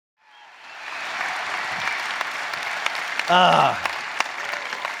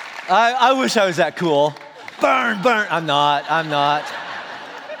I wish I was that cool. Burn. I'm not.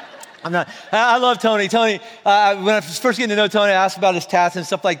 I love Tony. Tony, when I was first getting to know Tony, I asked about his tats and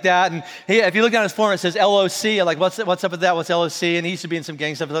stuff like that. And if you look down his form, it says LOC. I'm like, what's up with that? What's LOC? And he used to be in some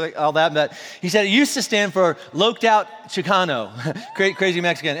gang stuff, like all that. But he said it used to stand for Loked Out Chicano, crazy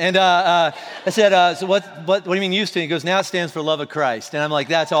Mexican. And I said, so what do you mean used to? He goes, now it stands for Love of Christ. And I'm like,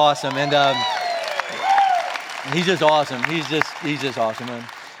 that's awesome. And he's just awesome. He's just awesome, man.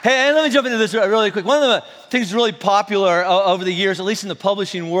 Hey, let me jump into this really quick. One of the things that's really popular over the years, at least in the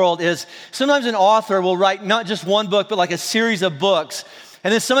publishing world, is sometimes an author will write not just one book, but like a series of books.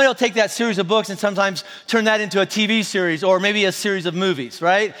 And then somebody will take that series of books and sometimes turn that into a TV series or maybe a series of movies,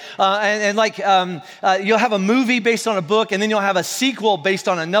 right? You'll have a movie based on a book, and then you'll have a sequel based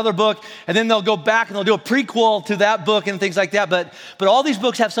on another book, and then they'll go back and they'll do a prequel to that book and things like that. But all these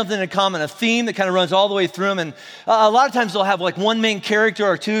books have something in common, a theme that kind of runs all the way through them. And a lot of times they'll have like one main character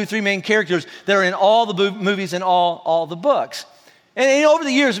or 2, 3 main characters that are in all the movies and all the books. And over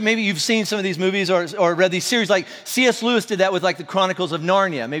the years, maybe you've seen some of these movies or read these series. Like C.S. Lewis did that with like the Chronicles of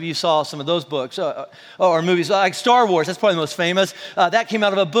Narnia. Maybe you saw some of those books or movies. Like Star Wars, that's probably the most famous. That came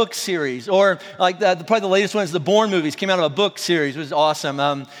out of a book series. Or like probably the latest one is the Bourne movies. Came out of a book series, which was awesome.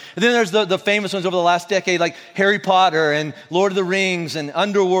 And then there's the famous ones over the last decade, like Harry Potter and Lord of the Rings and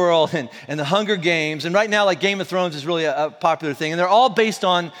Underworld and the Hunger Games. And right now, like Game of Thrones is really a popular thing. And they're all based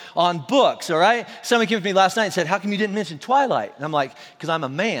on books, all right? Somebody came to me last night and said, how come you didn't mention Twilight? And I'm like, because I'm a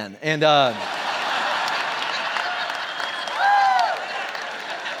man. And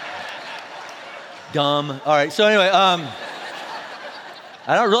dumb. All right. So anyway,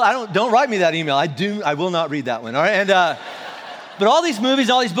 don't write me that email. I will not read that one. All right. And but all these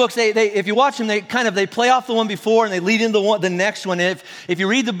movies, all these books, they if you watch them, they play off the one before and they lead into the next one. If you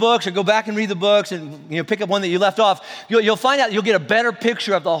read the books or go back and read the books and pick up one that you left off, you'll find out you'll get a better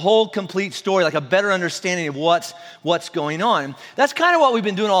picture of the whole complete story, like a better understanding of what's going on. That's kind of what we've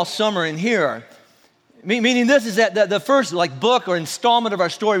been doing all summer in here. Meaning this is that the first like book or installment of our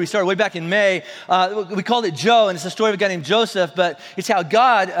story, we started way back in May. We called it Joe, and it's the story of a guy named Joseph, but it's how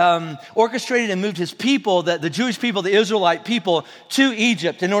God orchestrated and moved his people, the Jewish people, the Israelite people, to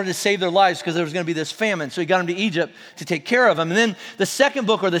Egypt in order to save their lives because there was going to be this famine. So he got them to Egypt to take care of them. And then the second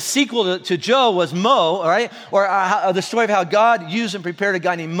book or the sequel to Joe was Mo, all right? Or the story of how God used and prepared a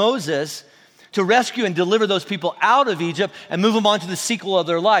guy named Moses to rescue and deliver those people out of Egypt and move them on to the sequel of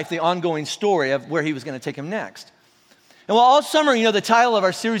their life, the ongoing story of where he was going to take them next. And while all summer, the title of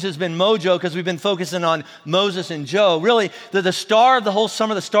our series has been Mojo because we've been focusing on Moses and Joe. Really, the star of the whole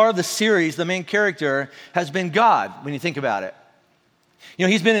summer, the star of the series, the main character, has been God when you think about it.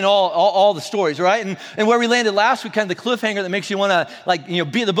 He's been in all the stories, right? And where we landed last week, kind of the cliffhanger that makes you want to,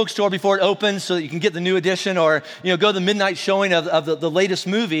 be at the bookstore before it opens so that you can get the new edition or, go to the midnight showing of the latest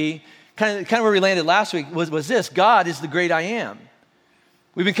movie. Kind of where we landed last week was this: God is the great I am.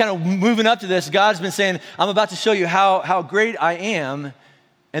 We've been kind of moving up to this. God's been saying, I'm about to show you how great I am,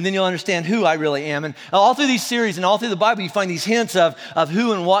 and then you'll understand who I really am. And all through these series and all through the Bible, you find these hints of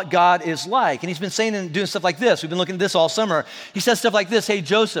who and what God is like. And he's been saying and doing stuff like this. We've been looking at this all summer. He says stuff like this: hey,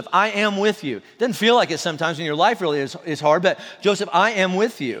 Joseph, I am with you. Doesn't feel like it sometimes when your life really is hard, but Joseph, I am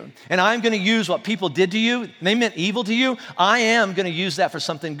with you. And I'm going to use what people did to you. They meant evil to you. I am going to use that for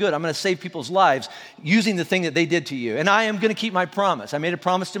something good. I'm going to save people's lives using the thing that they did to you. And I am going to keep my promise. I made a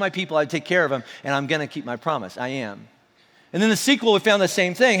promise to my people I'd take care of them, and I'm going to keep my promise. I am. And then the sequel, we found the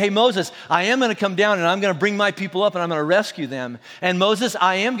same thing. Hey, Moses, I am going to come down and I'm going to bring my people up and I'm going to rescue them. And Moses,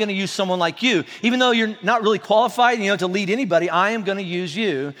 I am going to use someone like you. Even though you're not really qualified, to lead anybody, I am going to use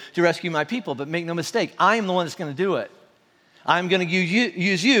you to rescue my people. But make no mistake, I am the one that's going to do it. I'm going to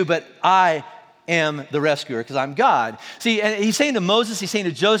use you, but I am the rescuer because I'm God. See, and he's saying to Moses, he's saying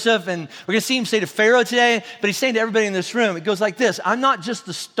to Joseph, and we're going to see him say to Pharaoh today, but he's saying to everybody in this room, it goes like this: I'm not just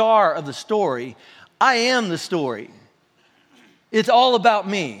the star of the story, I am the story. It's all about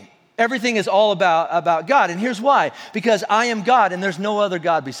me. Everything is all about God. And here's why. Because I am God and there's no other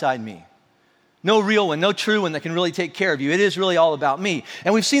God beside me. No real one, no true one that can really take care of you. It is really all about me.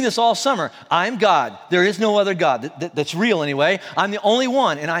 And we've seen this all summer. I'm God. There is no other God that's real anyway. I'm the only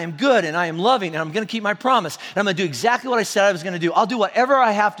one, and I am good, and I am loving, and I'm going to keep my promise. And I'm going to do exactly what I said I was going to do. I'll do whatever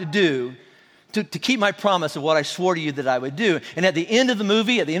I have to do to keep my promise of what I swore to you that I would do. And at the end of the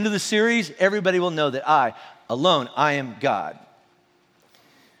movie, at the end of the series, everybody will know that I am God.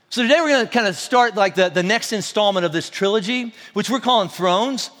 So today we're going to kind of start like the next installment of this trilogy, which we're calling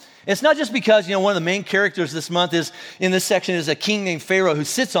Thrones. And it's not just because, one of the main characters this month is in this section is a king named Pharaoh who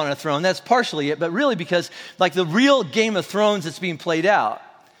sits on a throne. That's partially it, but really because like the real Game of Thrones that's being played out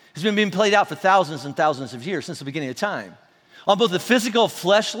It's been being played out for thousands and thousands of years since the beginning of time. On both the physical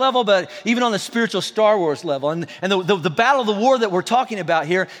flesh level, but even on the spiritual Star Wars level. And the battle of the war that we're talking about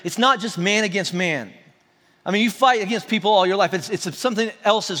here, it's not just man against man. I mean, you fight against people all your life. It's something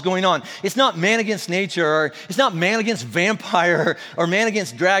else is going on. It's not man against nature, or it's not man against vampire, or man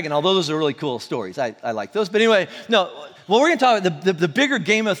against dragon, although those are really cool stories. I like those. But anyway, no, what we're going to talk about, the bigger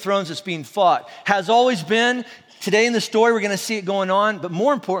Game of Thrones that's being fought has always been. Today in the story, we're going to see it going on. But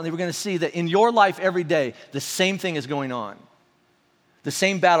more importantly, we're going to see that in your life every day, the same thing is going on. The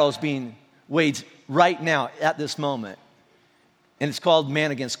same battle is being waged right now at this moment. And it's called man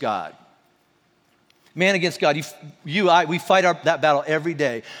against God. Man against God. We fight that battle every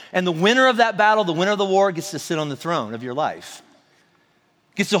day. And the winner of that battle, the winner of the war, gets to sit on the throne of your life.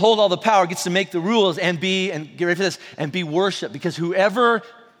 Gets to hold all the power, gets to make the rules and get ready for this, and be worshiped. Because whoever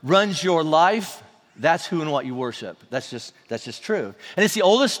runs your life, that's who and what you worship. That's just true. And it's the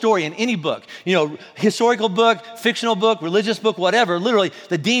oldest story in any book. Historical book, fictional book, religious book, whatever. Literally,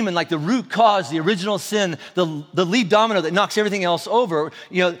 the demon, like the root cause, the original sin, the lead domino that knocks everything else over.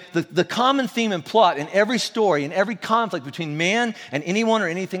 The common theme and plot in every story, in every conflict between man and anyone or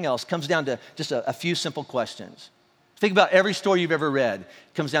anything else comes down to just a few simple questions. Think about every story you've ever read.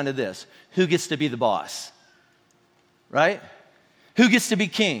 It comes down to this. Who gets to be the boss? Right? Who gets to be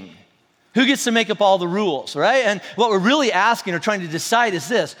king? Who gets to make up all the rules, right? And what we're really asking or trying to decide is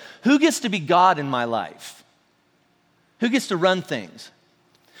this. Who gets to be God in my life? Who gets to run things?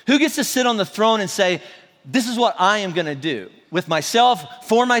 Who gets to sit on the throne and say, this is what I am going to do with myself,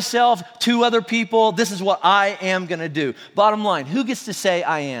 for myself, to other people. This is what I am going to do. Bottom line, who gets to say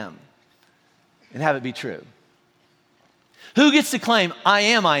I am and have it be true? Who gets to claim I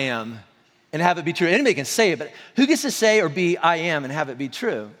am, and have it be true? Anybody can say it, but who gets to say or be I am and have it be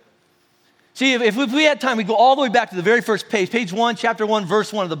true? See, if we had time, we'd go all the way back to the very first page 1, chapter 1,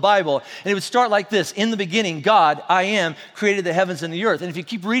 verse 1 of the Bible, and it would start like this. In the beginning, God, I am, created the heavens and the earth. And if you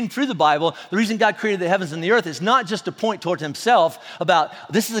keep reading through the Bible, the reason God created the heavens and the earth is not just to point towards himself about,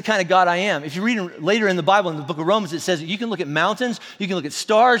 this is the kind of God I am. If you read later in the Bible, in the book of Romans, it says that you can look at mountains, you can look at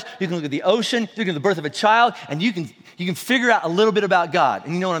stars, you can look at the ocean, you can look at the birth of a child, and you can figure out a little bit about God.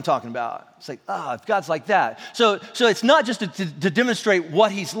 And you know what I'm talking about. It's like, if God's like that. So it's not just to demonstrate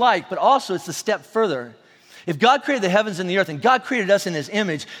what he's like, but also it's a step further. If God created the heavens and the earth, and God created us in his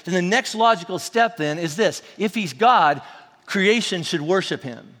image, then the next logical step then is this. If he's God, creation should worship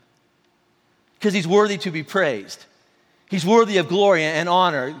him. Because he's worthy to be praised. He's worthy of glory and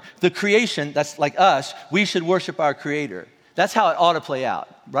honor. The creation, that's like us, we should worship our creator. That's how it ought to play out,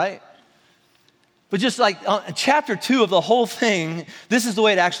 right? But just like chapter 2 of the whole thing, this is the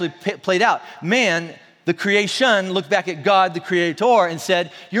way it actually played out. Man, the creation, looked back at God, the creator, and said,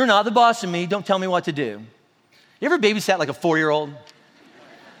 you're not the boss of me, don't tell me what to do. You ever babysat like a 4-year-old?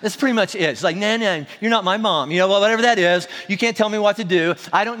 That's pretty much it. It's like, no, you're not my mom. Whatever that is, you can't tell me what to do.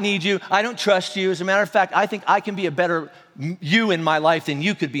 I don't need you. I don't trust you. As a matter of fact, I think I can be a better you in my life than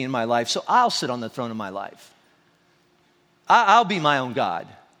you could be in my life, so I'll sit on the throne of my life. I'll be my own God.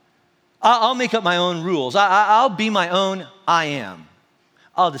 I'll make up my own rules. I'll be my own I am.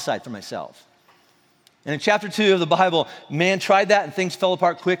 I'll decide for myself. And in chapter 2 of the Bible, man tried that and things fell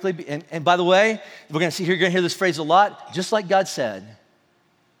apart quickly. And by the way, you're going to hear this phrase a lot, just like God said.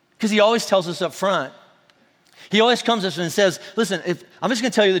 Because he always tells us up front. He always comes to us and says, listen, I'm just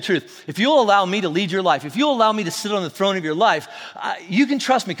going to tell you the truth. If you'll allow me to lead your life, if you'll allow me to sit on the throne of your life, you can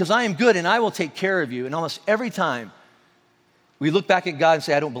trust me because I am good and I will take care of you. And almost every time, we look back at God and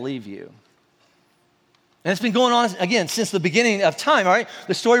say, I don't believe you. And it's been going on, again, since the beginning of time, all right?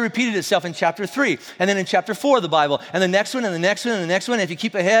 The story repeated itself in chapter 3, and then in chapter 4 of the Bible, and the next one, and the next one, and the next one. If you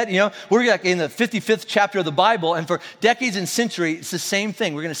keep ahead, we're like in the 55th chapter of the Bible, and for decades and centuries, it's the same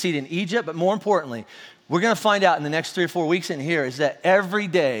thing. We're going to see it in Egypt, but more importantly, we're going to find out in the next 3 or 4 weeks in here is that every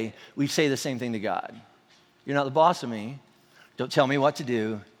day we say the same thing to God. You're not the boss of me. Don't tell me what to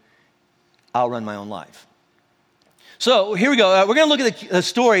do. I'll run my own life. So here we go. We're going to look at the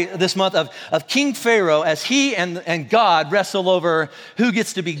story this month of King Pharaoh as he and God wrestle over who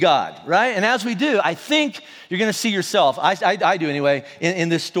gets to be God, right? And as we do, I think you're going to see yourself, I do anyway, in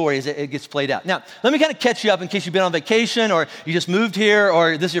this story as it gets played out. Now, let me kind of catch you up in case you've been on vacation or you just moved here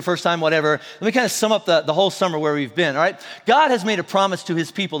or this is your first time, whatever. Let me kind of sum up the whole summer where we've been, all right? God has made a promise to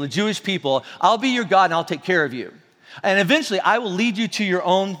his people, the Jewish people, I'll be your God and I'll take care of you. And eventually, I will lead you to your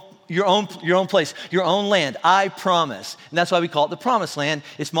own place, your own land, I promise. And that's why we call it the promised land.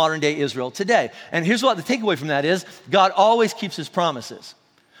 It's modern day Israel today. And here's what the takeaway from that is. God always keeps his promises.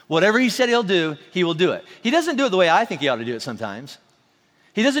 Whatever he said he'll do, he will do it. He doesn't do it the way I think he ought to do it sometimes.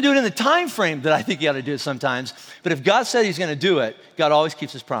 He doesn't do it in the time frame that I think he ought to do it sometimes. But if God said he's going to do it, God always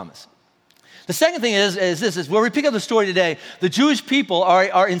keeps his promise. The second thing is where we pick up the story today. The Jewish people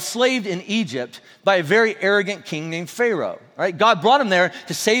are enslaved in Egypt by a very arrogant king named Pharaoh. Right? God brought them there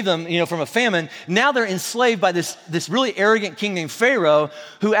to save them, from a famine. Now they're enslaved by this really arrogant king named Pharaoh,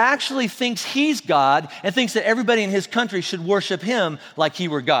 who actually thinks he's God and thinks that everybody in his country should worship him like he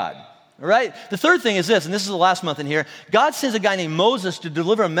were God. All right? The third thing is this, and this is the last month in here. God sends a guy named Moses to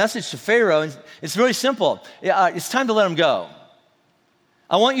deliver a message to Pharaoh, and it's really simple. It's time to let him go.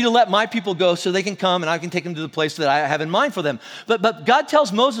 I want you to let my people go so they can come and I can take them to the place that I have in mind for them. But God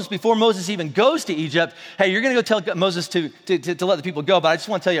tells Moses before Moses even goes to Egypt, hey, you're going to go tell Moses to let the people go, but I just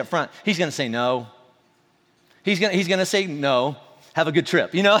want to tell you up front, he's going to say no. He's going to say no. Have a good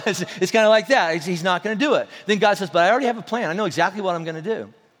trip. It's kind of like that. He's not going to do it. Then God says, but I already have a plan. I know exactly what I'm going to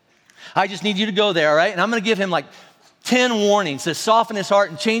do. I just need you to go there, all right? And I'm going to give him like 10 warnings to soften his heart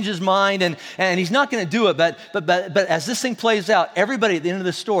and change his mind, and he's not going to do it, but as this thing plays out, everybody at the end of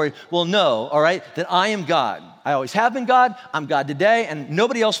the story will know, all right, that I am God. I always have been God, I'm God today, and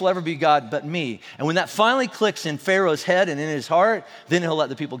nobody else will ever be God but me. And when that finally clicks in Pharaoh's head and in his heart, then he'll let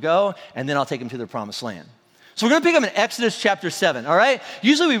the people go, and then I'll take them to their promised land. So we're going to pick up in Exodus chapter 7, all right?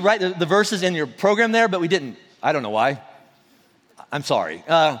 Usually we write the verses in your program there, but we didn't. I don't know why. I'm sorry.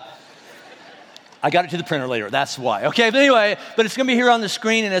 I got it to the printer later, that's why. Okay, but anyway, but it's going to be here on the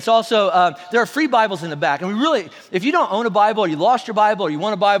screen, and it's also, there are free Bibles in the back. And we really, if you don't own a Bible, or you lost your Bible, or you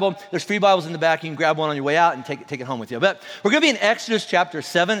want a Bible, there's free Bibles in the back. You can grab one on your way out and take it home with you. But we're going to be in Exodus chapter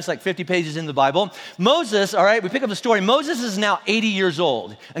 7. It's like 50 pages in the Bible. Moses, all right, we pick up the story. Moses is now 80 years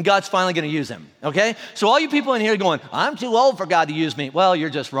old, and God's finally going to use him, okay? So all you people in here going, I'm too old for God to use me. Well, you're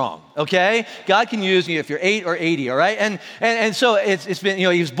just wrong, okay? God can use you if you're 8 or 80, all right? And so it's been, he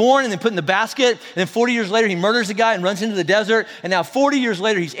was born and then put in the basket. And then 40 years later, he murders a guy and runs into the desert. And now 40 years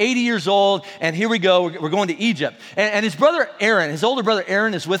later, he's 80 years old. And here we go. We're going to Egypt. And his brother Aaron, his older brother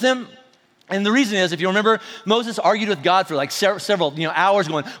Aaron is with him. And the reason is, if you remember, Moses argued with God for like several hours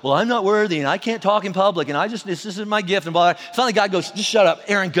going, well, I'm not worthy and I can't talk in public and this is my gift and blah, blah. Finally, God goes, just shut up,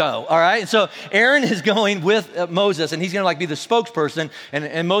 Aaron, go. All right. And so Aaron is going with Moses and he's going to be the spokesperson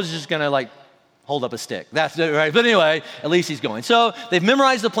and Moses is going to hold up a stick. That's it, right? But anyway, at least he's going. So they've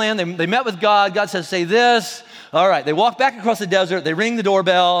memorized the plan. They met with God. God says, say this. All right. They walk back across the desert. They ring the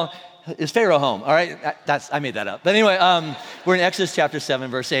doorbell. Is Pharaoh home? All right. I made that up. But anyway, we're in Exodus chapter 7,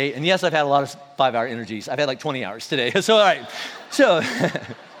 verse 8. And yes, I've had a lot of 5-hour energies. I've had like 20 hours today. So, all right. So,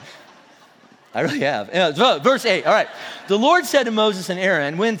 I really have. Verse 8. All right. The Lord said to Moses and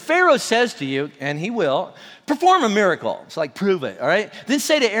Aaron, when Pharaoh says to you, and he will, perform a miracle. So prove it. All right. Then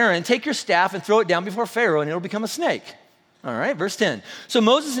say to Aaron, take your staff and throw it down before Pharaoh and it'll become a snake. All right, verse 10. So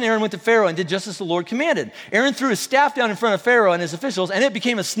Moses and Aaron went to Pharaoh and did just as the Lord commanded. Aaron threw his staff down in front of Pharaoh and his officials, and it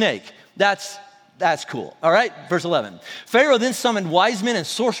became a snake. That's cool. All right, verse 11. Pharaoh then summoned wise men and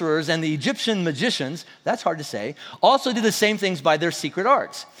sorcerers, and the Egyptian magicians, that's hard to say, also did the same things by their secret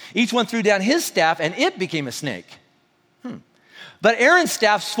arts. Each one threw down his staff, and it became a snake. But Aaron's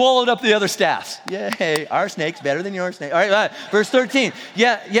staff swallowed up the other staffs. Yay, our snake's better than your snake. All right, verse 13.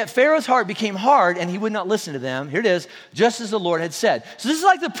 Yet Pharaoh's heart became hard and he would not listen to them. Here it is, just as the Lord had said. So this is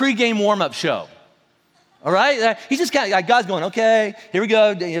like the pregame warm-up show. All right? He's just kind of, God's going, okay, here we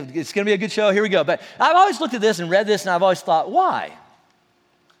go. It's going to be a good show. Here we go. But I've always looked at this and read this and I've always thought, why?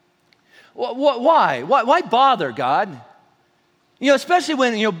 Why? Why bother, God? Especially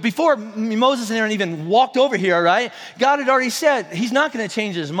when, before Moses and Aaron even walked over here, right? God had already said he's not going to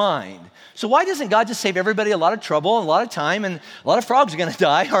change his mind. So why doesn't God just save everybody a lot of trouble and a lot of time and a lot of frogs are going to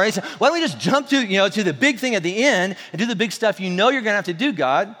die, all right? So why don't we just jump to the big thing at the end and do the big stuff you're going to have to do,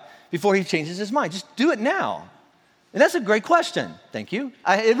 God, before he changes his mind? Just do it now. And that's a great question. Thank you.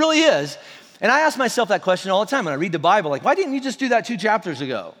 It really is. And I ask myself that question all the time when I read the Bible, why didn't you just do that 2 chapters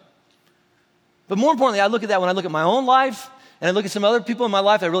ago? But more importantly, I look at that when I look at my own life, and I look at some other people in my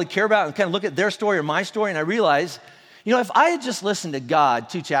life I really care about and kind of look at their story or my story, and I realize, if I had just listened to God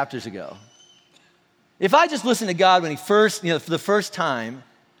 2 chapters ago, if I just listened to God when he first, for the first time,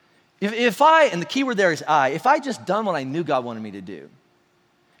 if I, and the key word there is if I just done what I knew God wanted me to do,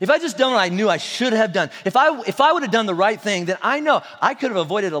 if I just done what I knew I should have done, if I would have done the right thing, then I know I could have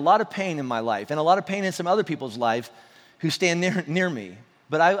avoided a lot of pain in my life and a lot of pain in some other people's life who stand near me,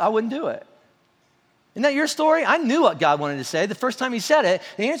 but I wouldn't do it. Isn't that your story? I knew what God wanted to say. The first time he said it,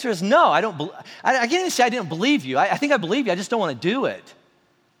 the answer is no. I can't even say I didn't believe you. I think I believe you. I just don't want to do it.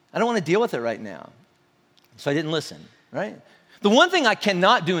 I don't want to deal with it right now. So I didn't listen, right? The one thing I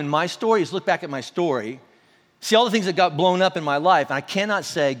cannot do in my story is look back at my story, see all the things that got blown up in my life, and I cannot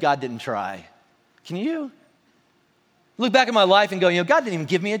say God didn't try. Can you? Look back at my life and go, God didn't even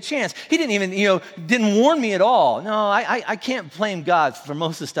give me a chance. He didn't even, didn't warn me at all. No, I can't blame God for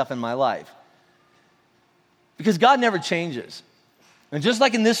most of the stuff in my life. Because God never changes. And just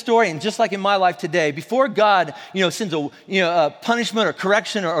like in this story and just like in my life today, before God, sends a punishment or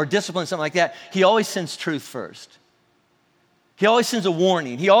correction or discipline, something like that, he always sends truth first. He always sends a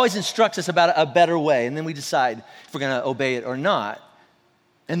warning. He always instructs us about a better way, and then we decide if we're going to obey it or not.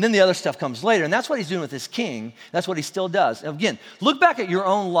 And then the other stuff comes later, and that's what he's doing with this king. That's what he still does. Now, again, look back at your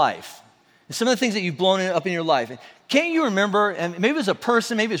own life and some of the things that you've blown up in your life. Can't you remember, and maybe it was a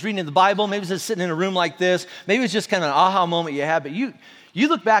person, maybe it was reading in the Bible, maybe it was just sitting in a room like this, maybe it was just kind of an aha moment you had, but you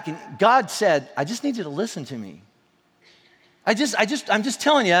look back and God said, I just need you to listen to me. I'm just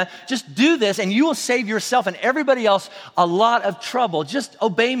telling you, just do this and you will save yourself and everybody else a lot of trouble. Just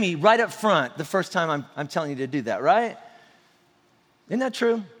obey me right up front the first time I'm telling you to do that, right? Isn't that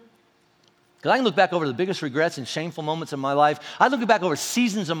true? Because I can look back over the biggest regrets and shameful moments of my life. I look back over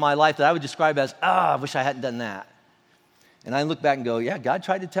seasons of my life that I would describe as, I wish I hadn't done that. And I look back and go, yeah, God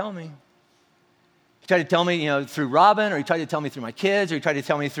tried to tell me. He tried to tell me, through Robin, or he tried to tell me through my kids, or he tried to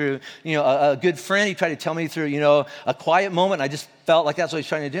tell me through, a good friend. He tried to tell me through, a quiet moment. And I just felt like that's what he's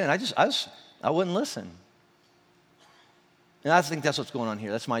trying to do. And I wouldn't listen. And I think that's what's going on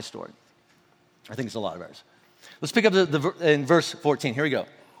here. That's my story. I think it's a lot of ours. Let's pick up in verse 14. Here we go.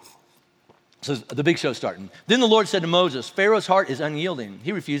 So the big show's starting. Then the Lord said to Moses, Pharaoh's heart is unyielding.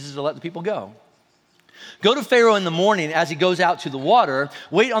 He refuses to let the people go. Go to Pharaoh in the morning as he goes out to the water.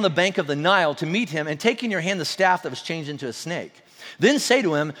 Wait on the bank of the Nile to meet him and take in your hand the staff that was changed into a snake. Then say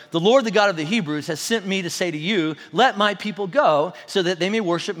to him, the Lord, the God of the Hebrews, has sent me to say to you, let my people go so that they may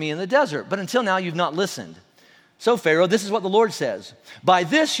worship me in the desert. But until now you've not listened. So Pharaoh, this is what the Lord says. By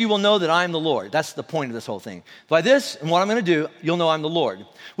this you will know that I am the Lord. That's the point of this whole thing. By this and what I'm going to do, you'll know I'm the Lord.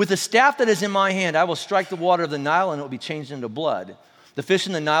 With the staff that is in my hand, I will strike the water of the Nile and it will be changed into blood. The fish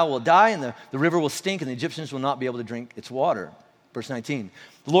in the Nile will die and the river will stink and the Egyptians will not be able to drink its water. Verse 19.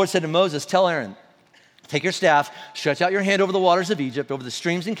 The Lord said to Moses, tell Aaron, take your staff, stretch out your hand over the waters of Egypt, over the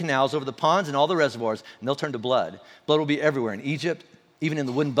streams and canals, over the ponds and all the reservoirs, and they'll turn to blood. Blood will be everywhere in Egypt, even in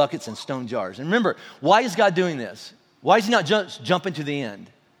the wooden buckets and stone jars. And remember, why is God doing this? Why is he not just jumping to the end?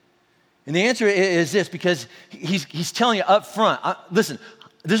 And the answer is this, because he's telling you up front, listen,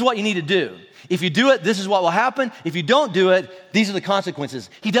 this is what you need to do. If you do it, this is what will happen. If you don't do it, these are the consequences.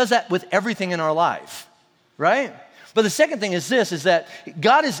 He does that with everything in our life, right? But the second thing is this, is that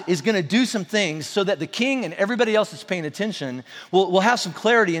God is going to do some things so that the king and everybody else that's paying attention will have some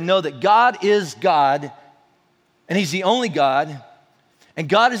clarity and know that God is God, and he's the only God, and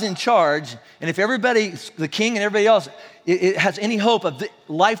God is in charge. And if everybody, the king and everybody else, it has any hope of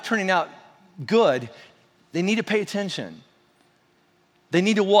life turning out good, they need to pay attention. They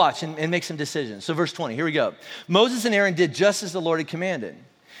need to watch and make some decisions. So verse 20, here we go. Moses and Aaron did just as the Lord had commanded.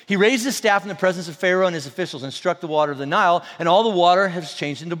 He raised his staff in the presence of Pharaoh and his officials and struck the water of the Nile, and all the water has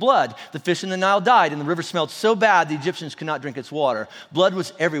changed into blood. The fish in the Nile died, and the river smelled so bad the Egyptians could not drink its water. Blood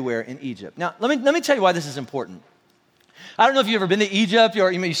was everywhere in Egypt. Now, let me tell you why this is important. I don't know if you've ever been to Egypt or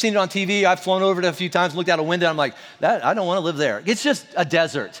you've seen it on TV. I've flown over it a few times, looked out a window, I'm like, I don't want to live there. It's just a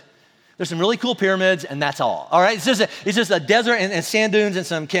desert. There's some really cool pyramids, and that's all right? It's just a desert and sand dunes and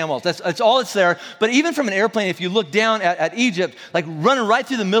some camels. That's all that's there. But even from an airplane, if you look down at Egypt, like running right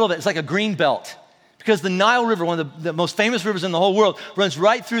through the middle of it, it's like a green belt. Because the Nile River, one of the most famous rivers in the whole world, runs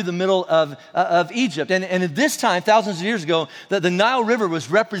right through the middle of Egypt. And at this time, thousands of years ago, the Nile River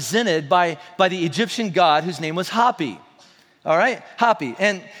was represented by the Egyptian god whose name was Hapi. All right? Hapi.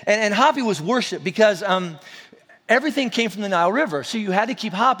 And Hapi was worshipped because everything came from the Nile River. So you had to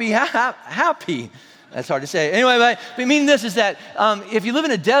keep Hapi happy. That's hard to say. Anyway, but meaning this is that if you live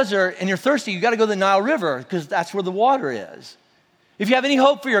in a desert and you're thirsty, you got to go to the Nile River because that's where the water is. If you have any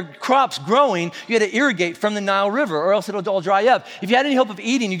hope for your crops growing, you had to irrigate from the Nile River or else it'll all dry up. If you had any hope of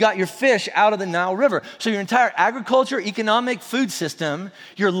eating, you got your fish out of the Nile River. So your entire agriculture, economic, food system,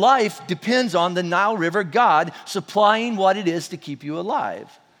 your life depends on the Nile River God supplying what it is to keep you alive.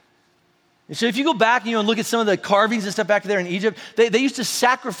 And so if you go back and look at some of the carvings and stuff back there in Egypt, they used to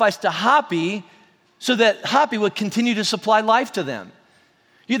sacrifice to Hapi so that Hapi would continue to supply life to them.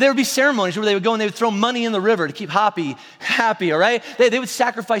 There would be ceremonies where they would go and they would throw money in the river to keep Hapi happy, all right? They would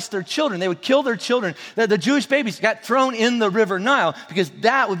sacrifice their children. They would kill their children. The Jewish babies got thrown in the river Nile because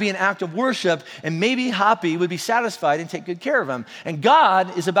that would be an act of worship, and maybe Hapi would be satisfied and take good care of them. And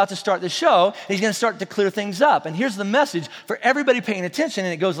God is about to start the show, and he's going to start to clear things up. And here's the message for everybody paying attention,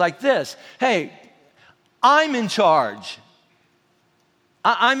 and it goes like this. Hey, I'm in charge.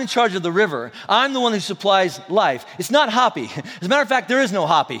 I'm in charge of the river. I'm the one who supplies life. It's not Hapi. As a matter of fact, there is no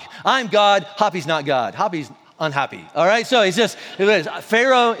Hapi. I'm God. Hapi's not God. Hapi's unhappy. All right, so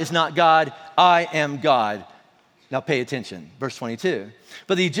Pharaoh is not God, I am God. Now pay attention, verse 22.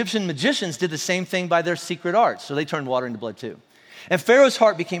 But the Egyptian magicians did the same thing by their secret arts, so they turned water into blood too. And Pharaoh's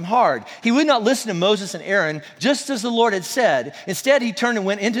heart became hard. He would not listen to Moses and Aaron, just as the Lord had said. Instead, he turned and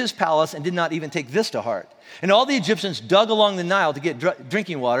went into his palace and did not even take this to heart. And all the Egyptians dug along the Nile to get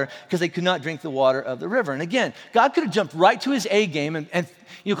drinking water because they could not drink the water of the river. And again, God could have jumped right to his A game and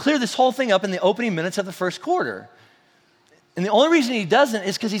clear this whole thing up in the opening minutes of the first quarter. And the only reason he doesn't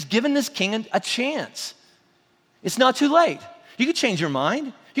is because he's given this king a chance. It's not too late. You could change your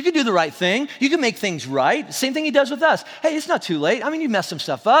mind. You could do the right thing. You could make things right. Same thing he does with us. Hey, it's not too late. I mean, you messed some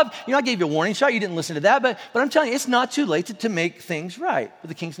stuff up. I gave you a warning shot. You didn't listen to that. But I'm telling you, it's not too late to make things right. But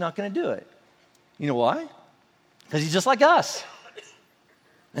the king's not going to do it. You know why? Because he's just like us.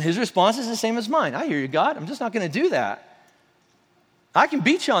 And his response is the same as mine. I hear you, God. I'm just not going to do that. I can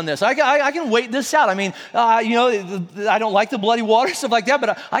beat you on this. I can wait this out. I mean, I don't like the bloody water, stuff like that,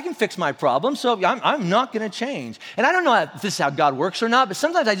 but I can fix my problem, so I'm not going to change. And I don't know if this is how God works or not, but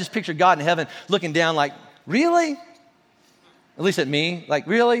sometimes I just picture God in heaven looking down like, really? At least at me, like,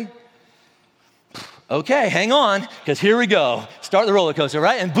 really? Okay, hang on, because here we go. Start the roller coaster,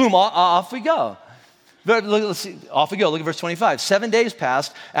 right? And boom, off we go. Let's see, off we go. Look at verse 25. 7 days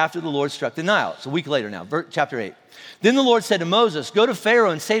passed after the Lord struck the Nile. It's a week later now, chapter 8. Then the Lord said to Moses, go to Pharaoh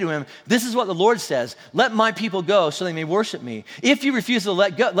and say to him, this is what the Lord says, let my people go so they may worship me. If you refuse to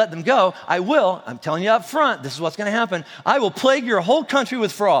let them go, I will, I'm telling you up front, this is what's going to happen, I will plague your whole country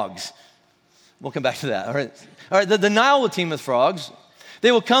with frogs. We'll come back to that. All right. The Nile will teem with frogs.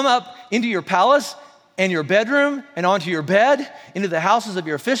 They will come up into your palace and your bedroom and onto your bed, into the houses of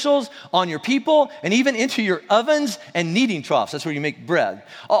your officials, on your people, and even into your ovens and kneading troughs. That's where you make bread.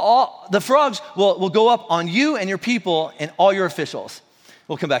 The frogs will go up on you and your people and all your officials.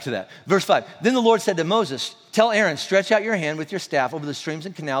 We'll come back to that. Verse 5. Then the Lord said to Moses, tell Aaron, stretch out your hand with your staff over the streams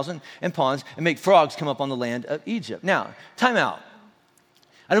and canals and ponds and make frogs come up on the land of Egypt. Now, time out.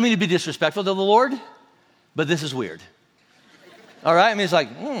 I don't mean to be disrespectful to the Lord, but this is weird. All right, I mean, it's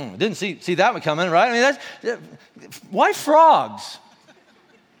like, didn't see that one coming, right? I mean, why frogs?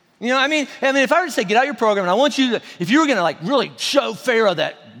 I mean, if I were to say, get out your program, and I want you to, if you were going to like really show Pharaoh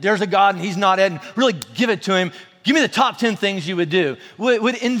that there's a God and he's not Ed, and really give it to him, give me the top 10 things you would do.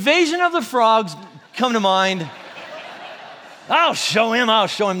 Would invasion of the frogs come to mind? I'll show him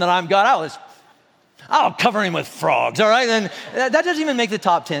that I'm God. I'll cover him with frogs, all right? And that doesn't even make the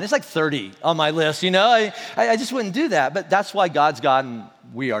top 10. It's like 30 on my list, I just wouldn't do that. But that's why God's God and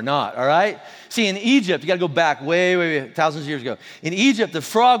we are not, all right? See, in Egypt, you got to go back way, thousands of years ago. In Egypt, the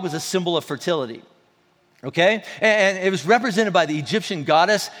frog was a symbol of fertility, okay? And it was represented by the Egyptian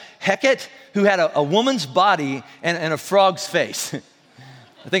goddess Hecate, who had a woman's body and a frog's face.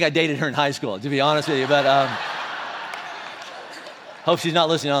 I think I dated her in high school, to be honest with you, but hope she's not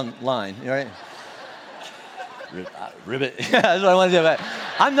listening online, all right? Ribbit. Yeah, that's what I want to do. But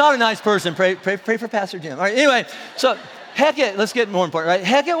I'm not a nice person. Pray for Pastor Jim. All right. Anyway, so Hecate. Let's get more important, right?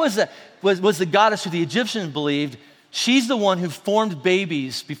 Hecate was the goddess who the Egyptians believed. She's the one who formed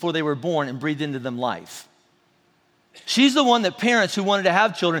babies before they were born and breathed into them life. She's the one that parents who wanted to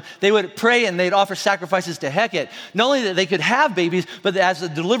have children, they would pray and they'd offer sacrifices to Hecate. Not only that they could have babies, but that as the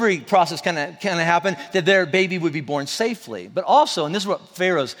delivery process kind of happened, that their baby would be born safely. But also, and this is what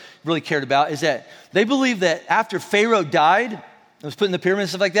Pharaohs really cared about, is that they believed that after Pharaoh died, and was put in the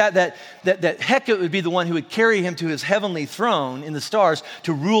pyramids and stuff like that Hecate would be the one who would carry him to his heavenly throne in the stars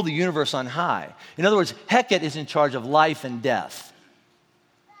to rule the universe on high. In other words, Hecate is in charge of life and death.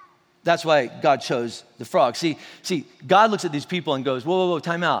 That's why God chose the frog. See, God looks at these people and goes, whoa,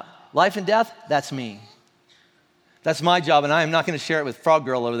 time out. Life and death, that's me. That's my job, and I am not going to share it with Frog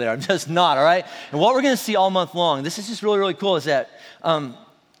Girl over there. I'm just not, all right? And what we're going to see all month long, this is just really, really cool, is that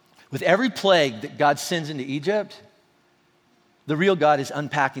with every plague that God sends into Egypt, the real God is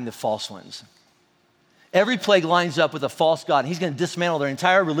unpacking the false ones. Every plague lines up with a false God, and he's going to dismantle their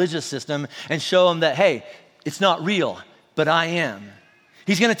entire religious system and show them that, hey, it's not real, but I am.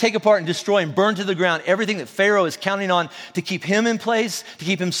 He's going to take apart and destroy and burn to the ground everything that Pharaoh is counting on to keep him in place, to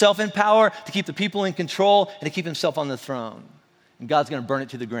keep himself in power, to keep the people in control, and to keep himself on the throne. And God's going to burn it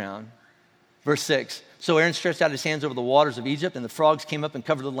to the ground. Verse 6, so Aaron stretched out his hands over the waters of Egypt, and the frogs came up and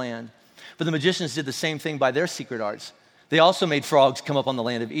covered the land. But the magicians did the same thing by their secret arts. They also made frogs come up on the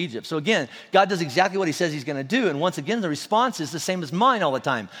land of Egypt. So again, God does exactly what he says he's going to do. And once again, the response is the same as mine all the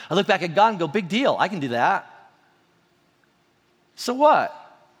time. I look back at God and go, big deal. I can do that. So what?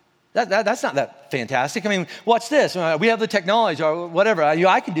 That's not that fantastic. I mean, watch this. We have the technology or whatever.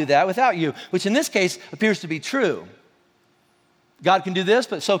 I can do that without you, which in this case appears to be true. God can do this,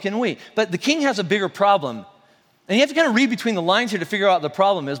 but so can we. But the king has a bigger problem And you have to kind of read between the lines here to figure out what the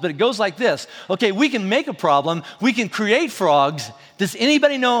problem is, but it goes like this. Okay, we can make a problem. We can create frogs. Does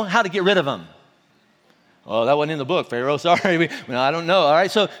anybody know how to get rid of them? Oh, that wasn't in the book, Pharaoh. Sorry. I don't know. All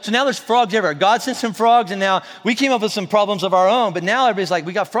right, so now there's frogs everywhere. God sent some frogs, and now we came up with some problems of our own, but now everybody's like,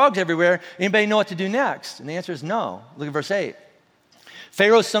 we got frogs everywhere. Anybody know what to do next? And the answer is no. Look at verse 8.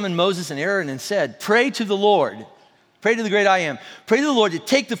 Pharaoh summoned Moses and Aaron and said, pray to the Lord. Pray to the great I am. Pray to the Lord to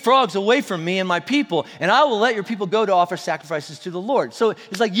take the frogs away from me and my people, and I will let your people go to offer sacrifices to the Lord. So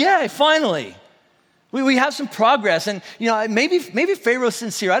it's like, yay, finally. We have some progress, and maybe Pharaoh's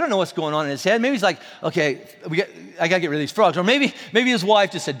sincere. I don't know what's going on in his head. Maybe he's like, okay, I got to get rid of these frogs. Or maybe his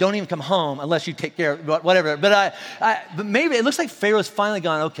wife just said, don't even come home unless you take care of whatever. But maybe it looks like Pharaoh's finally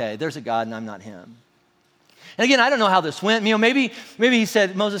gone, okay, there's a God and I'm not him. And again, I don't know how this went. Maybe he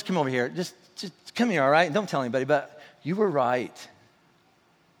said, Moses, come over here. Just come here, all right? Don't tell anybody, but you were right.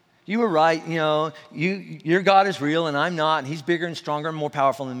 You were right. Your God is real and I'm not. And he's bigger and stronger and more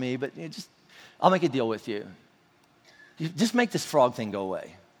powerful than me, but I'll make a deal with you. Just make this frog thing go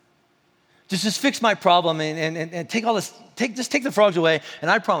away. Just fix my problem and take all this, just take the frogs away, and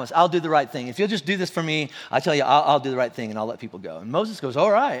I promise I'll do the right thing. If you'll just do this for me, I tell you, I'll do the right thing and I'll let people go. And Moses goes,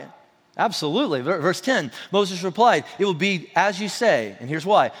 all right, absolutely. Verse 10, Moses replied, it will be as you say, and here's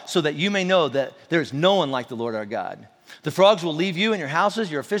why, so that you may know that there is no one like the Lord our God. The frogs will leave you and your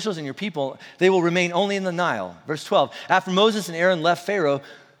houses, your officials and your people. They will remain only in the Nile. Verse 12, after Moses and Aaron left Pharaoh,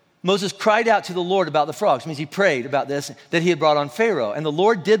 Moses cried out to the Lord about the frogs. It means he prayed about this, that he had brought on Pharaoh. And the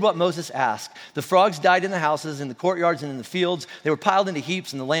Lord did what Moses asked. The frogs died in the houses, in the courtyards, and in the fields. They were piled into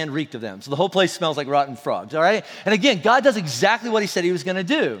heaps, and the land reeked of them. So the whole place smells like rotten frogs, all right? And again, God does exactly what he said he was going to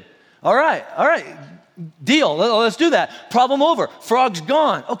do. All right, deal. Let's do that. Problem over. Frogs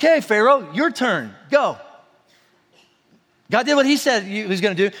gone. Okay, Pharaoh, your turn. Go. God did what he said he was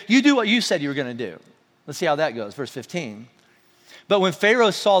going to do. You do what you said you were going to do. Let's see how that goes. Verse 15. But when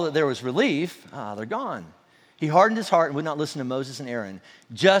Pharaoh saw that there was relief, they're gone. He hardened his heart and would not listen to Moses and Aaron,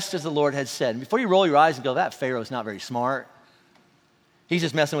 just as the Lord had said. And before you roll your eyes and go, that Pharaoh's not very smart. He's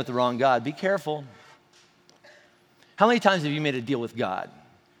just messing with the wrong God. Be careful. How many times have you made a deal with God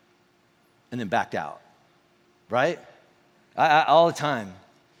and then backed out? Right? All the time.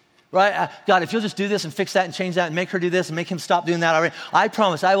 Right? God, if you'll just do this and fix that and change that and make her do this and make him stop doing that, I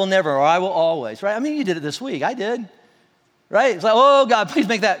promise I will never or I will always. Right? I mean, you did it this week. I did. Right? It's like, oh, God, please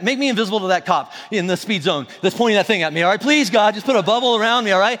make me invisible to that cop in the speed zone that's pointing that thing at me, all right? Please, God, just put a bubble around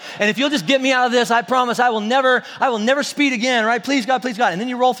me, all right? And if you'll just get me out of this, I promise I will never speed again, right? Please, God, please, God. And then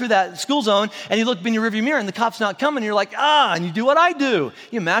you roll through that school zone and you look in your rearview mirror and the cop's not coming. And you're like, and you do what I do.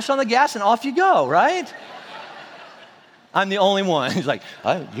 You mash on the gas and off you go, right? I'm the only one. He's like,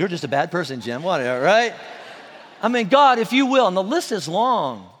 you're just a bad person, Jim, whatever, right? I mean, God, if you will, and the list is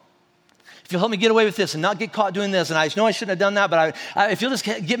long. If you'll help me get away with this and not get caught doing this, and I know I shouldn't have done that, but if you'll just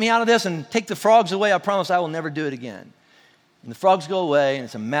get me out of this and take the frogs away, I promise I will never do it again. And the frogs go away, and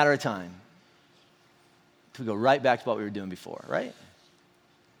it's a matter of time to go right back to what we were doing before, right?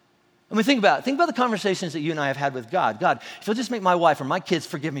 I mean, think about the conversations that you and I have had with God. God, if you'll just make my wife or my kids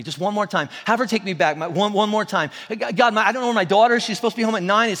forgive me just one more time, have her take me back one more time. God, I don't know where my daughter is. She's supposed to be home at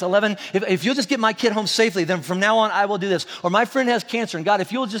 9. It's 11. If you'll just get my kid home safely, then from now on, I will do this. Or my friend has cancer, and God,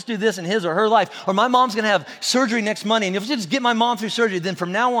 if you'll just do this in his or her life. Or my mom's going to have surgery next Monday, and if you'll just get my mom through surgery, then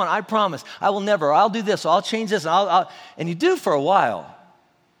from now on, I promise, I will never, or I'll do this, or I'll change this, and you do for a while.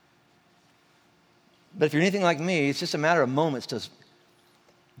 But if you're anything like me, it's just a matter of moments to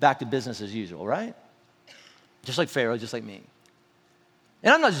back to business as usual, right? Just like Pharaoh, just like me.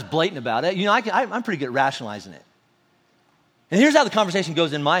 And I'm not just blatant about it. I'm pretty good at rationalizing it. And here's how the conversation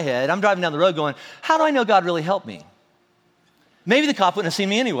goes in my head. I'm driving down the road going, how do I know God really helped me? Maybe the cop wouldn't have seen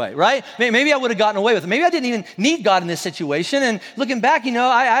me anyway, right? Maybe I would have gotten away with it. Maybe I didn't even need God in this situation. And looking back,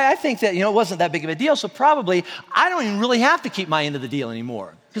 I think that, it wasn't that big of a deal. So probably I don't even really have to keep my end of the deal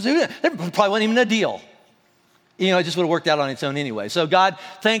anymore. Because there probably wasn't even a deal. It just would have worked out on its own anyway. So God,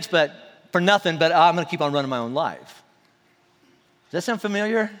 thanks, but for nothing, but I'm going to keep on running my own life. Does that sound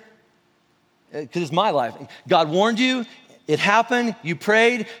familiar? Because it's my life. God warned you, it happened, you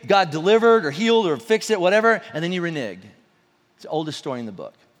prayed, God delivered or healed or fixed it, whatever, and then you reneged. It's the oldest story in the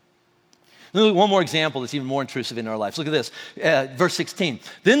book. Look, one more example that's even more intrusive in our lives. Look at this, verse 16.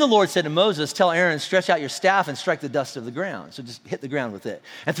 Then the Lord said to Moses, tell Aaron, stretch out your staff and strike the dust of the ground. So just hit the ground with it.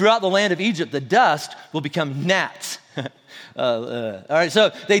 And throughout the land of Egypt, the dust will become gnats. All right,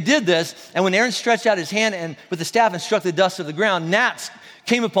 so they did this. And when Aaron stretched out his hand and with the staff and struck the dust of the ground, gnats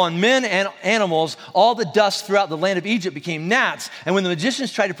came upon men and animals. All the dust throughout the land of Egypt became gnats. And when the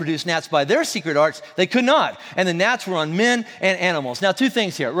magicians tried to produce gnats by their secret arts, they could not. And the gnats were on men and animals. Now, two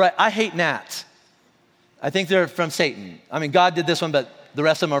things here. Right, I hate gnats. I think they're from Satan. I mean, God did this one, but the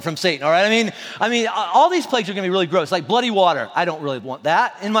rest of them are from Satan, all right? I mean, all these plagues are going to be really gross, like bloody water. I don't really want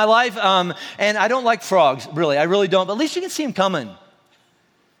that in my life. And I don't like frogs, really. I really don't. But at least you can see them coming.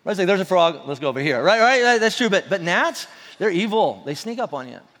 Right? It's like, there's a frog. Let's go over here. Right? That's true. But gnats, they're evil. They sneak up on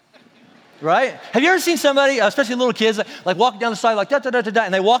you. Right? Have you ever seen somebody, especially little kids, like walking down the side like da-da-da-da-da,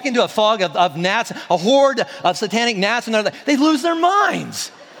 and they walk into a fog of gnats, a horde of satanic gnats, and they lose their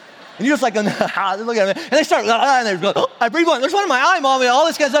minds. And you're just like, look at them. And they start, and they're going, I breathe one. There's one in my eye, Mommy. All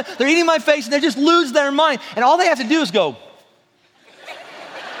this kind of stuff. They're eating my face, and they just lose their mind. And all they have to do is go.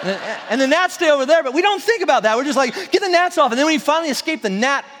 And the gnats stay over there, but we don't think about that. We're just like, get the gnats off. And then when you finally escape the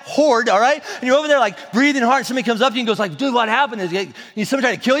gnat horde, all right, and you're over there like breathing hard, and somebody comes up to you and goes like, dude, what happened? Is somebody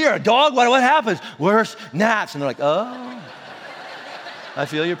trying to kill you or a dog? What happens? Worse, gnats. And they're like, oh. I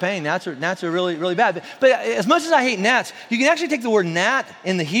feel your pain. Gnats are really, really bad. But as much as I hate gnats, you can actually take the word gnat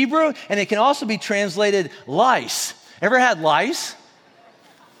in the Hebrew, and it can also be translated lice. Ever had lice?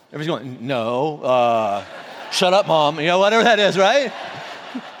 Everybody's going, no. Shut up, Mom. You know, whatever that is, right?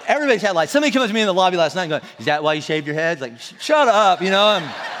 Everybody's had lice. Somebody came up to me in the lobby last night and going, is that why you shaved your head? Like, shut up, you know.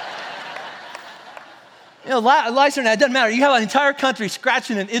 Lice or not, it doesn't matter. You have an entire country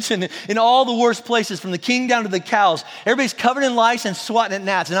scratching and itching in all the worst places, from the king down to the cows. Everybody's covered in lice and swatting at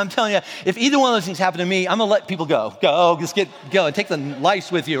gnats. And I'm telling you, if either one of those things happen to me, I'm going to let people go. Just go and take the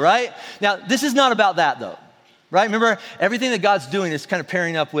lice with you, right? Now, this is not about that, though, right? Remember, everything that God's doing is kind of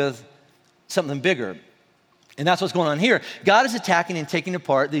pairing up with something bigger. And that's what's going on here. God is attacking and taking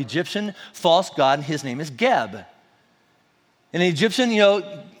apart the Egyptian false god, and his name is Geb. In the Egyptian,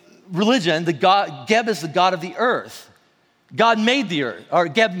 religion, Geb is the god of the earth. God made the earth, or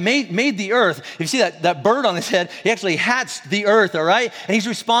Geb made the earth. If you see that bird on his head, he actually hatched the earth, all right? And he's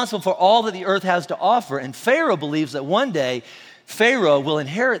responsible for all that the earth has to offer. And Pharaoh believes that one day, Pharaoh will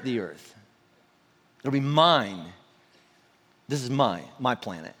inherit the earth. It'll be mine. This is my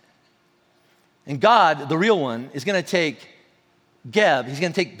planet. And God, the real one, is going to take Geb, he's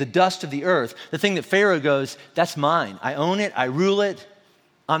going to take the dust of the earth, the thing that Pharaoh goes, that's mine. I own it, I rule it,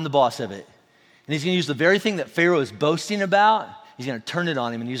 I'm the boss of it. And he's going to use the very thing that Pharaoh is boasting about, he's going to turn it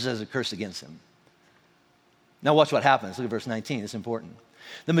on him and use it as a curse against him. Now watch what happens. Look at verse 19, it's important.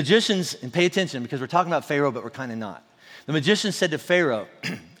 The magicians, and pay attention because we're talking about Pharaoh, but we're kind of not. The magicians said to Pharaoh,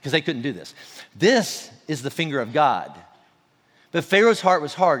 because they couldn't do this is the finger of God. But Pharaoh's heart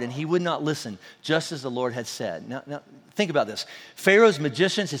was hard, and he would not listen, just as the Lord had said. Now think about this. Pharaoh's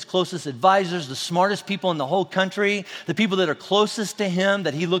magicians, his closest advisors, the smartest people in the whole country, the people that are closest to him,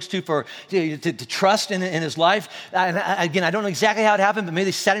 that he looks to trust in his life. And again, I don't know exactly how it happened, but maybe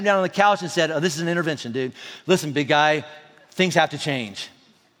they sat him down on the couch and said, oh, this is an intervention, dude. Listen, big guy, things have to change.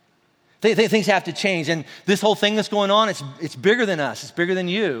 Things have to change. And this whole thing that's going on, it's bigger than us. It's bigger than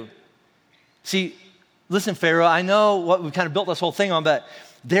you. See, listen, Pharaoh, I know what we've kind of built this whole thing on, but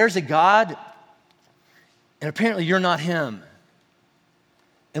there's a God, and apparently you're not him.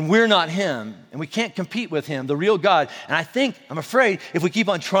 And we're not him, and we can't compete with him, the real God. And I'm afraid, if we keep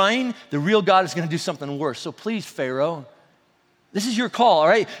on trying, the real God is going to do something worse. So please, Pharaoh, this is your call, all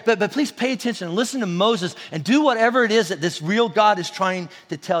right? But please pay attention and listen to Moses and do whatever it is that this real God is trying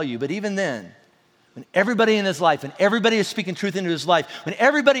to tell you. But even then, when everybody in his life, and everybody is speaking truth into his life, when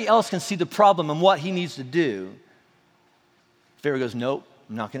everybody else can see the problem and what he needs to do, Pharaoh goes, nope,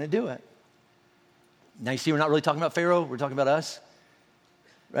 I'm not going to do it. Now you see, we're not really talking about Pharaoh, we're talking about us,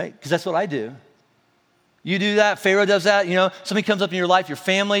 right? Because that's what I do. You do that, Pharaoh does that, somebody comes up in your life, your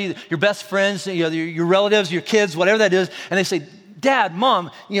family, your best friends, your relatives, your kids, whatever that is, and they say, Dad,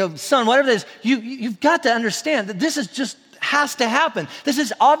 Mom, son, whatever that is, you've got to understand that this is just has to happen. This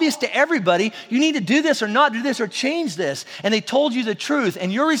is obvious to everybody. You need to do this or not do this or change this. And they told you the truth,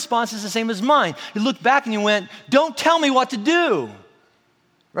 and your response is the same as mine. You looked back and you went, don't tell me what to do,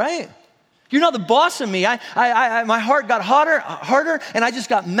 right? You're not the boss of me. My heart got harder, and I just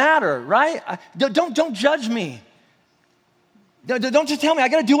got madder, right? Don't judge me. Don't just tell me. I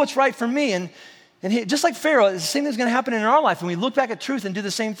got to do what's right for me. And just like Pharaoh, the same thing's going to happen in our life when we look back at truth and do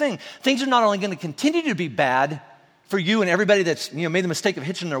the same thing. Things are not only going to continue to be bad for you and everybody that's made the mistake of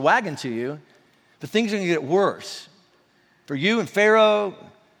hitching their wagon to you, but things are going to get worse for you and Pharaoh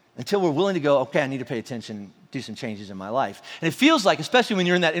until we're willing to go, okay, I need to pay attention, do some changes in my life. And it feels like, especially when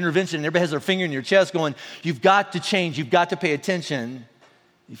you're in that intervention and everybody has their finger in your chest going, you've got to change, you've got to pay attention.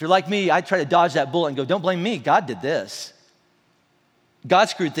 If you're like me, I try to dodge that bullet and go, don't blame me, God did this. God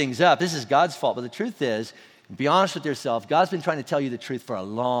screwed things up. This is God's fault. But the truth is, be honest with yourself, God's been trying to tell you the truth for a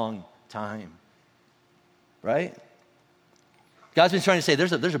long time, right? God's been trying to say,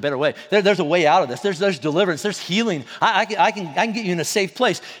 there's a better way. There's a way out of this. There's deliverance. There's healing. I can get you in a safe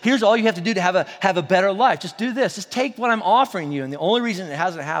place. Here's all you have to do to have a better life. Just do this. Just take what I'm offering you. And the only reason it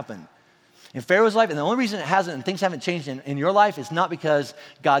hasn't happened in Pharaoh's life, and the only reason it hasn't and things haven't changed in your life is not because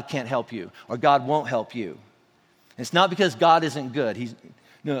God can't help you or God won't help you. It's not because God isn't good.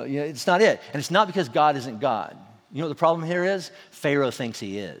 It's not it. And it's not because God isn't God. You know what the problem here is? Pharaoh thinks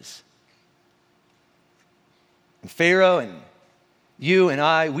he is. And Pharaoh and you and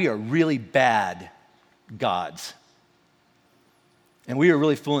I, we are really bad gods. And we are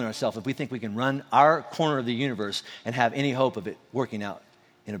really fooling ourselves if we think we can run our corner of the universe and have any hope of it working out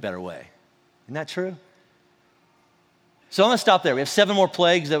in a better way. Isn't that true? So I'm going to stop there. We have 7 more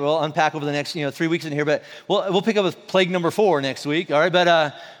plagues that we'll unpack over the next 3 weeks in here, but we'll pick up with plague number 4 next week. All right,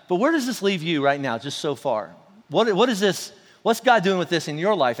 but where does this leave you right now, just so far? What is this? What's God doing with this in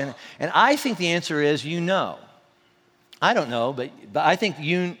your life? And I think the answer is you know. I don't know, but I think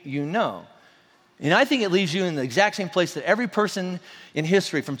you know. And I think it leaves you in the exact same place that every person in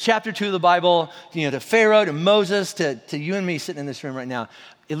history, from chapter 2 of the Bible, to Pharaoh, to Moses, to you and me sitting in this room right now,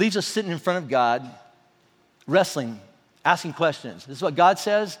 it leaves us sitting in front of God, wrestling, asking questions. This is what God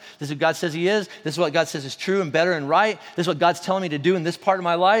says. This is what God says he is. This is what God says is true and better and right. This is what God's telling me to do in this part of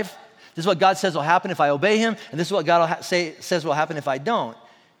my life. This is what God says will happen if I obey him. And this is what God says will happen if I don't.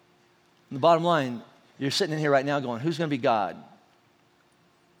 And the bottom line, you're sitting in here right now going, who's going to be God?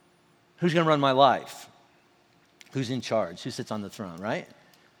 Who's going to run my life? Who's in charge? Who sits on the throne, right?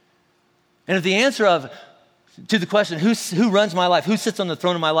 And if the answer to the question, who runs my life? Who sits on the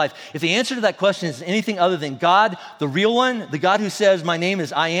throne of my life? If the answer to that question is anything other than God, the real one, the God who says, my name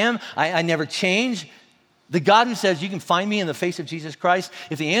is I am, I never change, the God who says you can find me in the face of Jesus Christ,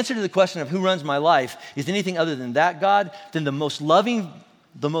 if the answer to the question of who runs my life is anything other than that God, then the most loving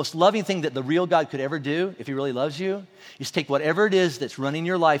thing that the real God could ever do, if he really loves you, is take whatever it is that's running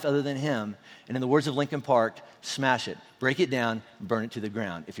your life other than him, and in the words of Linkin Park, smash it, break it down, and burn it to the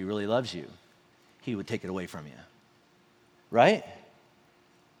ground. If he really loves you, he would take it away from you. Right?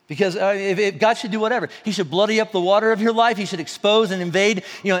 Because if God should do whatever. He should bloody up the water of your life. He should expose and invade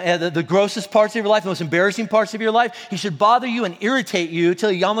the grossest parts of your life, the most embarrassing parts of your life. He should bother you and irritate you until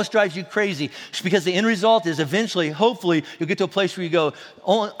he almost drives you crazy. Because the end result is eventually, hopefully, you'll get to a place where you go,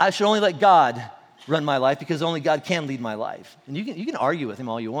 I should only let God run my life because only God can lead my life. And you can argue with him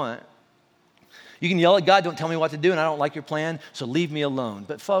all you want. You can yell at God, don't tell me what to do, and I don't like your plan, so leave me alone.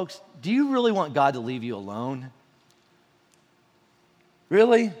 But folks, do you really want God to leave you alone?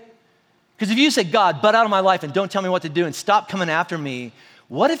 Really? Because if you said, God, butt out of my life and don't tell me what to do and stop coming after me,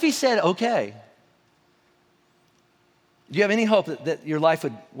 what if he said, okay? Do you have any hope that your life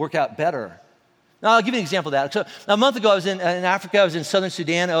would work out better? Now, I'll give you an example of that. So a month ago, I was in Africa. I was in southern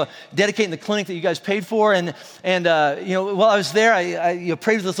Sudan, dedicating the clinic that you guys paid for. And while I was there, I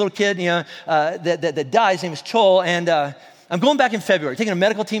prayed with this little kid, that died. His name is Chol. And I'm going back in February, taking a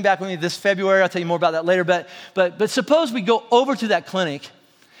medical team back with me this February. I'll tell you more about that later. But suppose we go over to that clinic.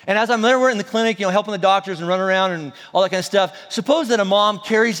 And as I'm there, we're in the clinic, helping the doctors and running around and all that kind of stuff. Suppose that a mom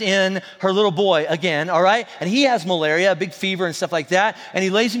carries in her little boy again, all right? And he has malaria, a big fever and stuff like that. And he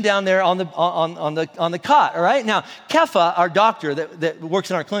lays him down there on the cot, all right? Now, Kefa, our doctor that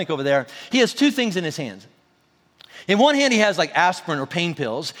works in our clinic over there, he has 2 things in his hands. In one hand, he has like aspirin or pain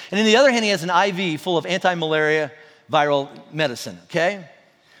pills. And in the other hand, he has an IV full of anti-malaria viral medicine, okay?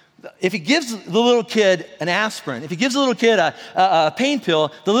 If he gives the little kid an aspirin, if he gives the little kid a pain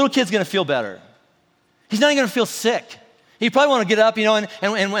pill, the little kid's going to feel better. He's not even going to feel sick. He probably want to get up,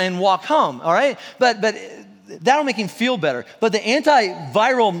 and walk home, all right? But that'll make him feel better. But the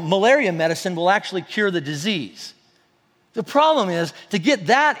antiviral malaria medicine will actually cure the disease. The problem is, to get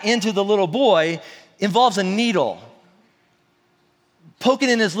that into the little boy involves a needle. Poke it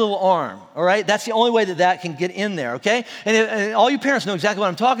in his little arm, all right? That's the only way that can get in there, okay? And all you parents know exactly what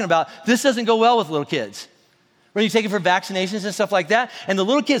I'm talking about. This doesn't go well with little kids. When you take it for vaccinations and stuff like that, and the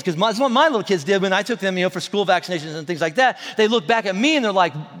little kids, because this is what my little kids did when I took them, for school vaccinations and things like that, they look back at me and they're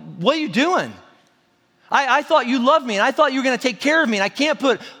like, what are you doing? I thought you loved me, and I thought you were going to take care of me, and I can't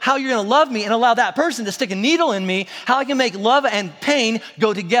put how you're going to love me and allow that person to stick a needle in me, how I can make love and pain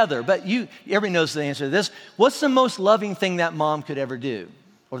go together. But everybody knows the answer to this. What's the most loving thing that mom could ever do,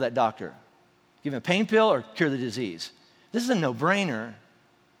 or that doctor? Give him a pain pill or cure the disease? This is a no-brainer,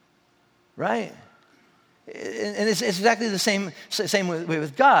 right? And it's exactly the same way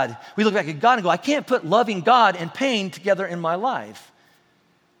with God. We look back at God and go, I can't put loving God and pain together in my life.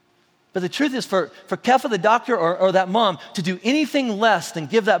 But the truth is, for Kefa, the doctor, or that mom, to do anything less than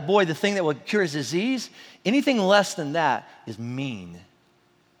give that boy the thing that will cure his disease, anything less than that is mean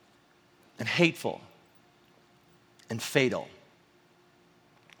and hateful and fatal.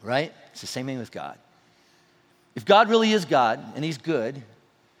 right? It's the same thing with God. If God really is God and he's good, and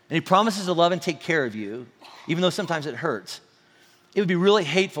he promises to love and take care of you, even though sometimes it hurts, it would be really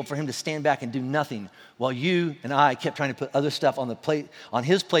hateful for him to stand back and do nothing while you and I kept trying to put other stuff on the plate, on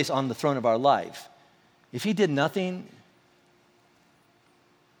his place on the throne of our life. If he did nothing,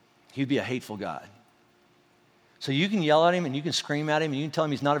 he'd be a hateful God. So you can yell at him and you can scream at him and you can tell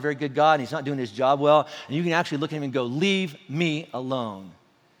him he's not a very good God and he's not doing his job well, and you can actually look at him and go, leave me alone.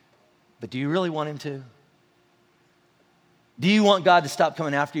 But do you really want him to? Do you want God to stop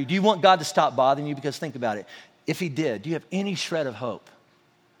coming after you? Do you want God to stop bothering you? Because think about it. If he did, do you have any shred of hope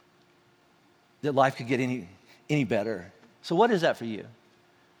that life could get any better? So what is that for you?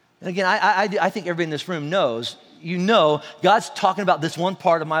 And again, I think everybody in this room knows, you know, God's talking about this one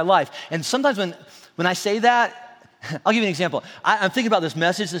part of my life. And sometimes when I say that, I'll give you an example. I'm thinking about this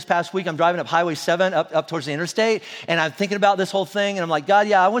message this past week. I'm driving up Highway 7 up towards the interstate, and I'm thinking about this whole thing, and I'm like, God,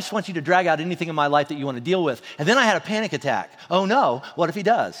 yeah, I just want you to drag out anything in my life that you want to deal with. And then I had a panic attack. Oh no, what if he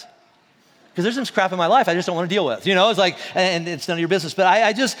does? Because there's some crap in my life I just don't want to deal with. You know, it's like, and it's none of your business. But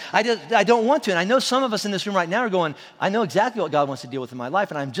I don't want to. And I know some of us in this room right now are going, I know exactly what God wants to deal with in my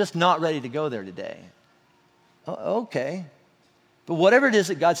life, and I'm just not ready to go there today. Okay. But whatever it is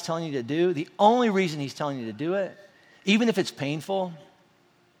that God's telling you to do, the only reason he's telling you to do it, even if it's painful,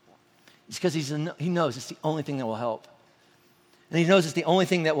 is because he knows it's the only thing that will help. And he knows it's the only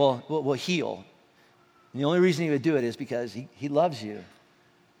thing that will heal. And the only reason he would do it is because he loves you.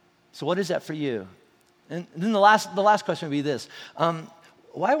 So what is that for you? And then the last question would be this.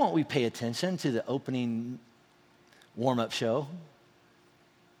 Why won't we pay attention to the opening warm-up show?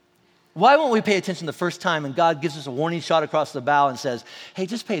 Why won't we pay attention the first time and God gives us a warning shot across the bow and says, hey,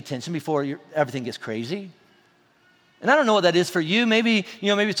 just pay attention before everything gets crazy? And I don't know what that is for you. Maybe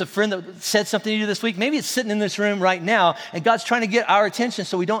it's a friend that said something to you this week. Maybe it's sitting in this room right now, and God's trying to get our attention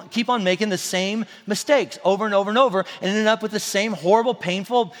so we don't keep on making the same mistakes over and over and over and end up with the same horrible,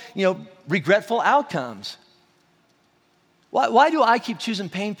 painful, regretful outcomes. Why do I keep choosing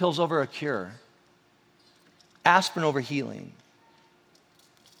pain pills over a cure? Aspirin over healing?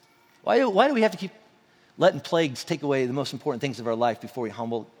 Why do we have to keep letting plagues take away the most important things of our life before we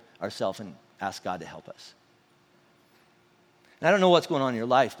humble ourselves and ask God to help us? And I don't know what's going on in your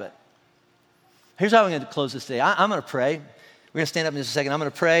life, but here's how I'm going to close this today. I'm going to pray. We're going to stand up in just a second. I'm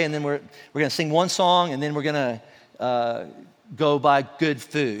going to pray, and then we're going to sing one song, and then we're going to go buy good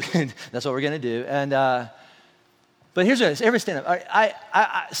food. That's what we're going to do. And but here's what it is. Everybody stand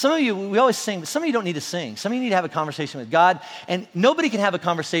up. Some of you, we always sing, but some of you don't need to sing. Some of you need to have a conversation with God, and nobody can have a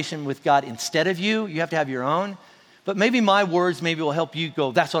conversation with God instead of you. You have to have your own. But maybe my words will help you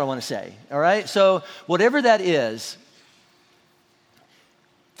go, that's what I want to say, all right? So whatever that is,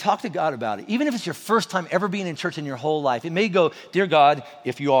 talk to God about it. Even if it's your first time ever being in church in your whole life, it may go, dear God,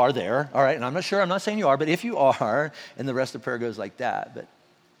 if you are there, all right, and I'm not sure, I'm not saying you are, but if you are, and the rest of the prayer goes like that, but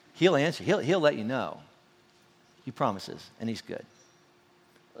he'll answer, he'll let you know. He promises, and he's good.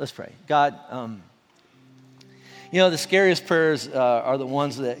 Let's pray. God, the scariest prayers are the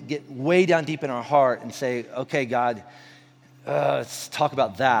ones that get way down deep in our heart and say, okay, God, let's talk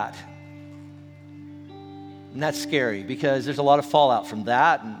about that. And that's scary because there's a lot of fallout from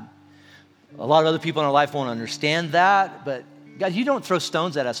that, and a lot of other people in our life won't understand that, but God, you don't throw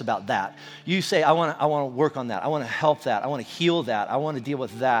stones at us about that. You say, I want to work on that. I want to help that. I want to heal that. I want to deal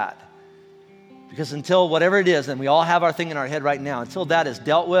with that. Because until whatever it is, and we all have our thing in our head right now, until that is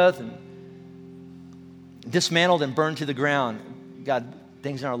dealt with and dismantled and burned to the ground, God,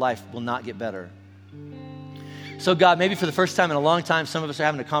 things in our life will not get better. So God, maybe for the first time in a long time, some of us are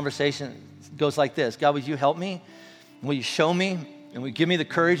having a conversation that goes like this. God, would you help me? Will you show me? And will you give me the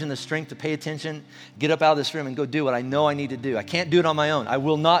courage and the strength to pay attention, get up out of this room and go do what I know I need to do. I can't do it on my own. I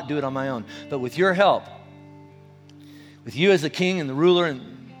will not do it on my own. But with your help, with you as the king and the ruler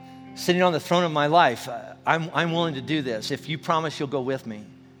and sitting on the throne of my life, I'm willing to do this. If you promise you'll go with me.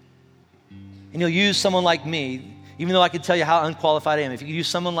 And you'll use someone like me, even though I can tell you how unqualified I am, if you use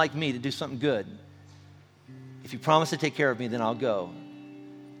someone like me to do something good, if you promise to take care of me, then I'll go.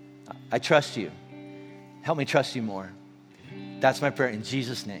 I trust you. Help me trust you more. That's my prayer in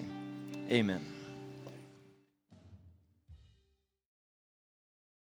Jesus' name. Amen.